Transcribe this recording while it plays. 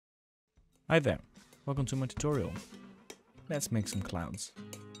Hi there, welcome to my tutorial. Let's make some clouds.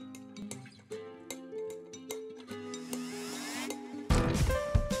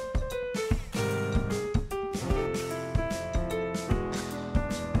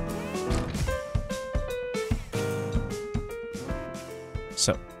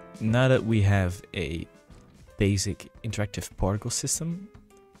 So, now that we have a basic interactive particle system,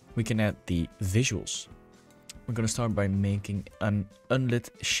 we can add the visuals. We're going to start by making an unlit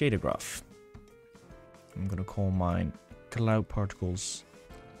shader graph. I'm going to call mine cloud particles.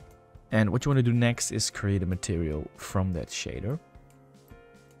 And what you want to do next is create a material from that shader.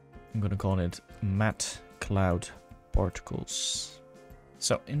 I'm going to call it matte cloud particles.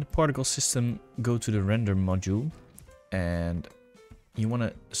 So in the particle system, go to the render module and you want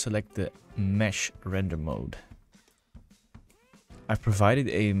to select the mesh render mode. I've provided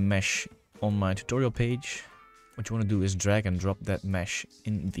a mesh on my tutorial page. What you want to do is drag and drop that mesh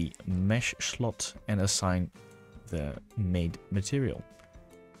in the mesh slot and assign the made material.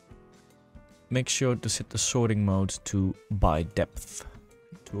 Make sure to set the sorting mode to by depth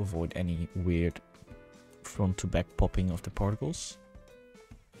to avoid any weird front to back popping of the particles.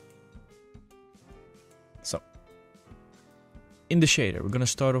 So, in the shader, we're going to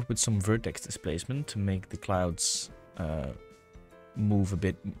start off with some vertex displacement to make the clouds move a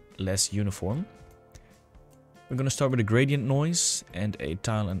bit less uniform. We're going to start with a gradient noise and a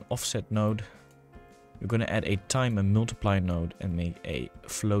tile and offset node. We're going to add a time and multiply node and make a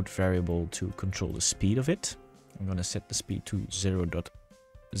float variable to control the speed of it. I'm going to set the speed to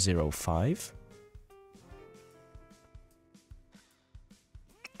 0.05.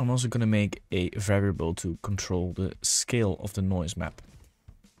 I'm also going to make a variable to control the scale of the noise map.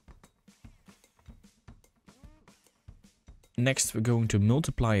 Next, we're going to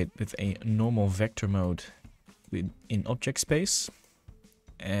multiply it with a normal vector mode in object space,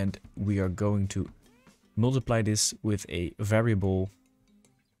 and we are going to multiply this with a variable.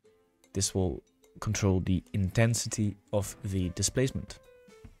 This will control the intensity of the displacement.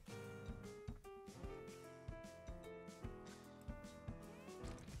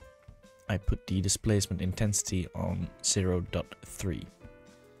 I put the displacement intensity on 0.3.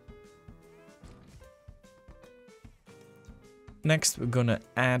 Next, we're gonna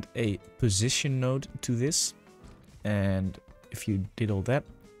add a position node to this. And if you did all that,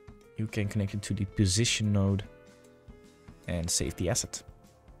 you can connect it to the position node and save the asset.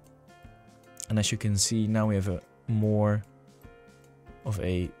 And as you can see, now we have a more of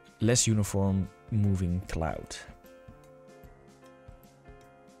a less uniform moving cloud.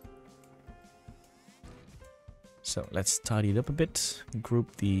 So let's tidy it up a bit,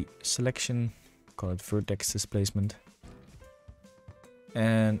 group the selection, call it vertex displacement.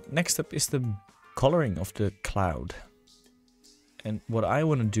 And next up is the coloring of the cloud. And what I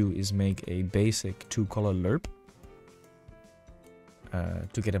want to do is make a basic 2-color lerp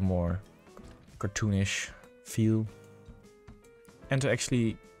to get a more cartoonish feel and to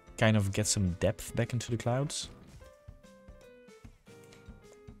actually kind of get some depth back into the clouds.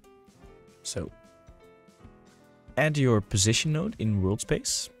 So add your position node in world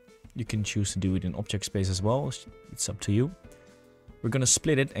space. You can choose to do it in object space as well, it's up to you. We're going to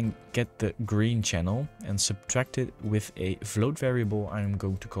split it and get the green channel and subtract it with a float variable I'm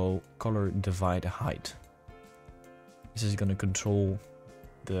going to call color divide height. This is going to control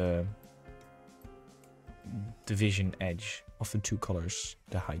the division edge of the two colors,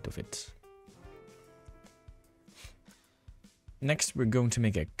 the height of it. Next, we're going to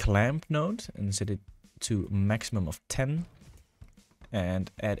make a clamp node and set it to a maximum of 10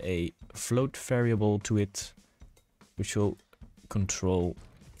 and add a float variable to it, which will control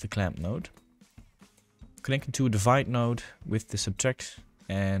the clamp node. Connect it to a divide node with the subtract,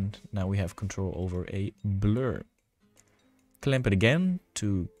 and now we have control over a blur. Clamp it again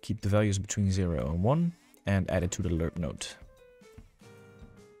to keep the values between 0 and 1 and add it to the lerp node.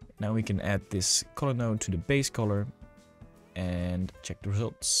 Now we can add this color node to the base color and check the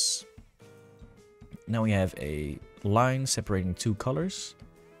results. Now we have a line separating two colors.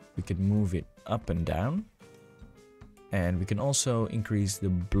 We can move it up and down. And we can also increase the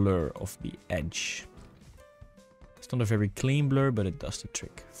blur of the edge. It's not a very clean blur, but it does the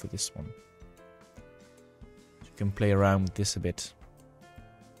trick for this one. So you can play around with this a bit.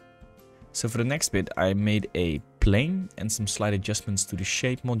 So for the next bit, I made a plane and some slight adjustments to the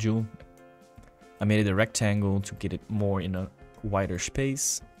shape module. I made it a rectangle to get it more in a wider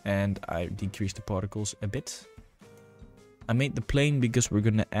space, and I decreased the particles a bit. I made the plane because we're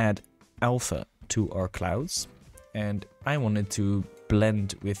gonna add alpha to our clouds. And I wanted to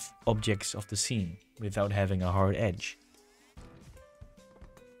blend with objects of the scene without having a hard edge.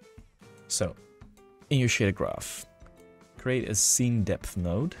 So, in your shader graph, create a scene depth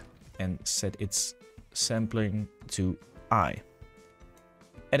node and set its sampling to I.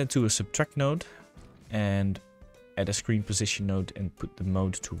 Add it to a subtract node and add a screen position node and put the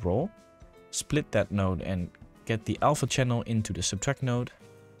mode to raw. Split that node and get the alpha channel into the subtract node.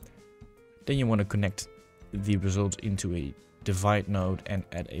 Then you want to connect the result into a divide node and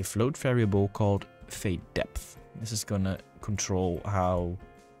add a float variable called fade depth. This is gonna control how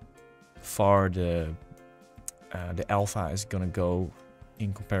far the alpha is gonna go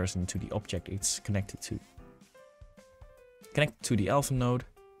in comparison to the object it's connected to. Connect to the alpha node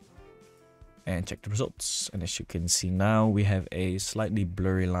and check the results. And as you can see now, we have a slightly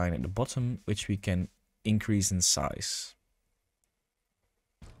blurry line at the bottom, which we can increase in size.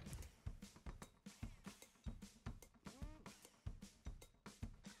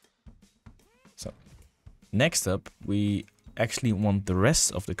 So, next up, we actually want the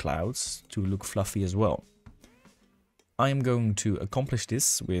rest of the clouds to look fluffy as well. I am going to accomplish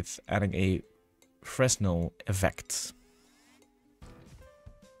this with adding a Fresnel effect.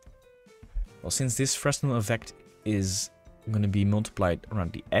 Well, since this Fresnel effect is going to be multiplied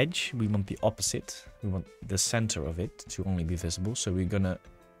around the edge, we want the opposite. We want the center of it to only be visible. So we're going to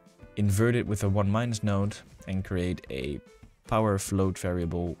invert it with a 1- node and create a power float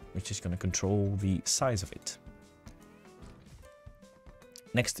variable, which is going to control the size of it.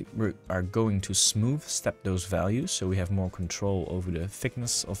 Next, we are going to smooth step those values so we have more control over the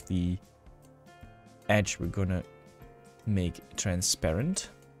thickness of the edge. We're going to make transparent.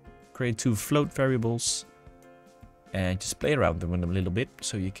 Create 2 float variables and just play around with them a little bit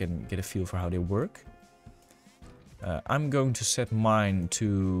so you can get a feel for how they work. I'm going to set mine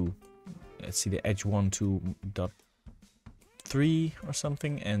to, let's see, the edge 1 to .3 or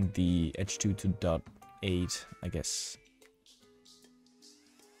something, and the edge 2 to .8, I guess.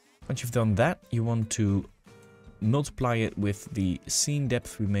 Once you've done that, you want to multiply it with the scene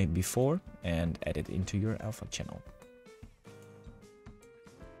depth we made before and add it into your alpha channel.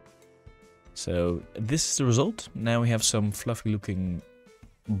 So this is the result. Now we have some fluffy looking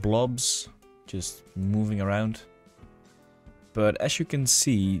blobs just moving around. But as you can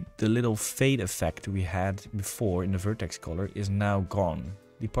see, the little fade effect we had before in the vertex color is now gone.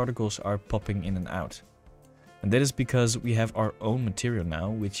 The particles are popping in and out. And that is because we have our own material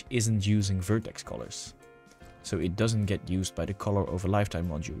now, which isn't using vertex colors. So it doesn't get used by the color over lifetime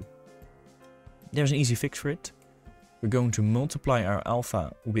module. There's an easy fix for it. We're going to multiply our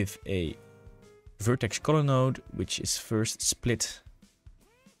alpha with a vertex color node, which is first split.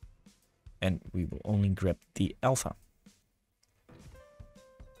 And we will only grab the alpha.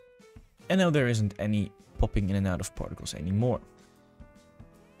 And now there isn't any popping in and out of particles anymore.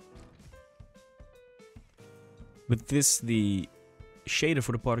 With this, the shader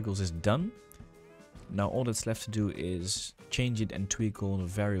for the particles is done. Now all that's left to do is change it and tweak all the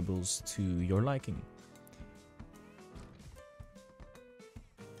variables to your liking.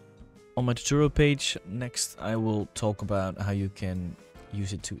 On my tutorial page, next I will talk about how you can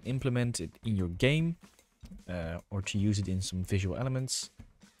use it to implement it in your game or to use it in some visual elements.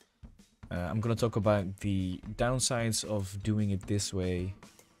 I'm going to talk about the downsides of doing it this way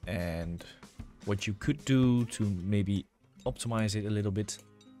and what you could do to maybe optimize it a little bit.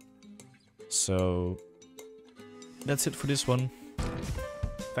 So that's it for this one.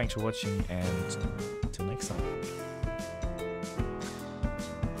 Thanks for watching and until next time.